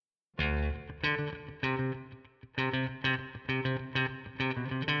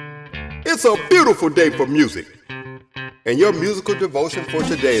It's a beautiful day for music. And your musical devotion for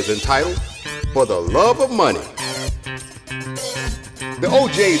today is entitled, For the Love of Money. The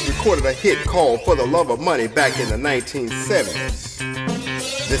OJs recorded a hit called For the Love of Money back in the 1970s.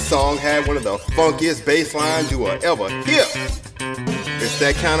 This song had one of the funkiest bass lines you will ever hear. It's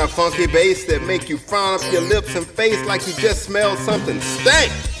that kind of funky bass that make you frown up your lips and face like you just smelled something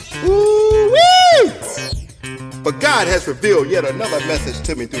stank. Woo-wee! But God has revealed yet another message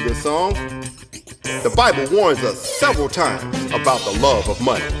to me through this song. The Bible warns us several times about the love of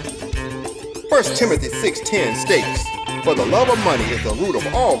money. 1 Timothy 6:10 states, For the love of money is the root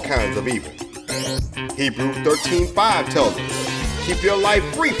of all kinds of evil. Hebrews 13:5 tells us, Keep your life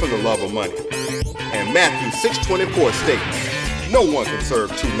free from the love of money. And Matthew 6:24 states, No one can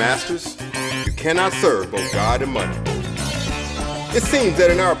serve two masters. You cannot serve both God and money. It seems that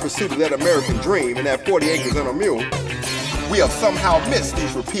in our pursuit of that American dream and that 40 acres and a mule, we have somehow missed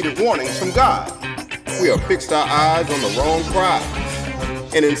these repeated warnings from God. We have fixed our eyes on the wrong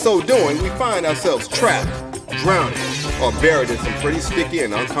prize. And in so doing, we find ourselves trapped, drowning, or buried in some pretty sticky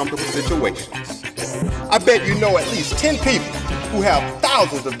and uncomfortable situations. I bet you know at least 10 people who have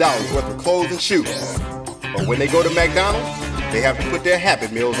thousands of dollars worth of clothes and shoes. But when they go to McDonald's, they have to put their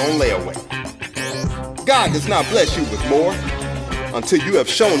Happy Meals on layaway. God does not bless you with more until you have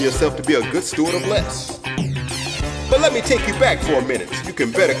shown yourself to be a good steward of less. But let me take you back for a minute so you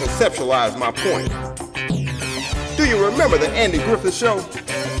can better conceptualize my point. Do you remember the Andy Griffith Show?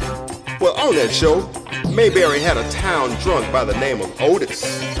 Well, on that show, Mayberry had a town drunk by the name of Otis.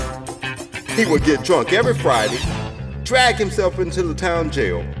 He would get drunk every Friday, drag himself into the town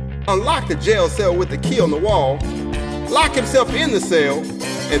jail, unlock the jail cell with the key on the wall, lock himself in the cell,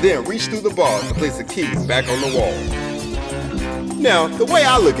 and then reach through the bars to place the keys back on the wall. Now, the way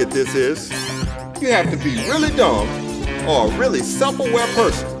I look at this is, you have to be really dumb or a really self-aware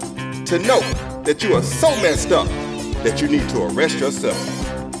person to know that you are so messed up that you need to arrest yourself.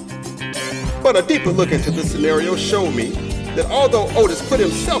 But a deeper look into this scenario showed me that although Otis put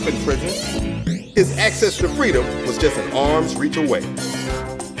himself in prison, his access to freedom was just an arm's reach away.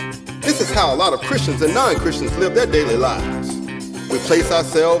 This is how a lot of Christians and non-Christians live their daily lives. We place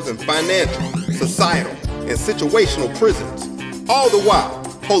ourselves in financial, societal, and situational prisons, all the while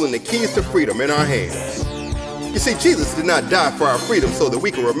holding the keys to freedom in our hands. You see, Jesus did not die for our freedom so that we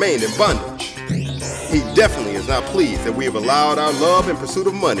can remain in bondage. He definitely is not pleased that we have allowed our love and pursuit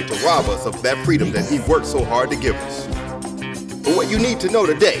of money to rob us of that freedom that He worked so hard to give us. But what you need to know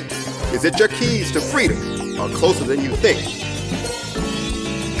today is that your keys to freedom are closer than you think.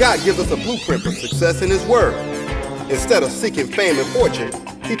 God gives us a blueprint for success in His Word. Instead of seeking fame and fortune,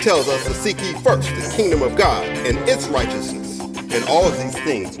 He tells us to seek ye first the kingdom of God and its righteousness, and all of these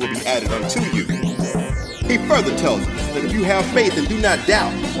things will be added unto you. He further tells us that if you have faith and do not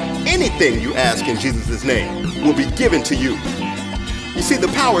doubt, anything you ask in Jesus' name will be given to you. You see,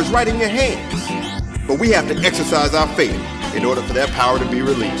 the power is right in your hands, but we have to exercise our faith in order for that power to be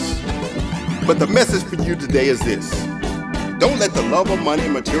released. But the message for you today is this: don't let the love of money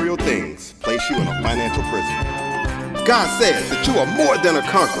and material things place you in a financial prison. God says that you are more than a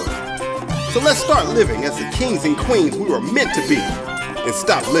conqueror. So let's start living as the kings and queens we were meant to be, and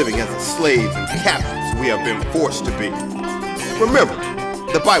stop living as the slaves and captives we have been forced to be. Remember,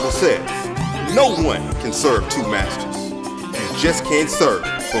 the Bible says, no one can serve two masters. You just can't serve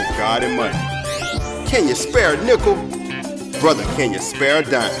both God and money. Can you spare a nickel? Brother, can you spare a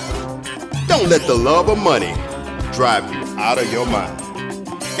dime? Don't let the love of money drive you out of your mind.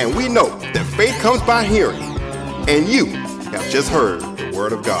 And we know that faith comes by hearing, and you have just heard the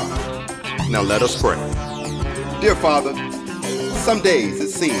word of God. Now let us pray. Dear Father, some days it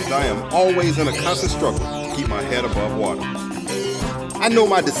seems I am always in a constant struggle to keep my head above water. I know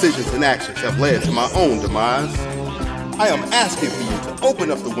my decisions and actions have led to my own demise. I am asking for you to open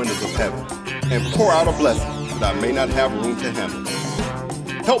up the windows of heaven and pour out a blessing that I may not have room to handle.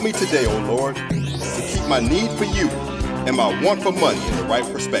 Help me today, O Lord, to keep my need for you and my want for money in the right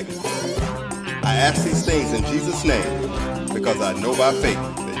perspective. I ask these things in Jesus' name because I know by faith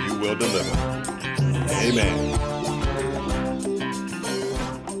that you will deliver. Amen.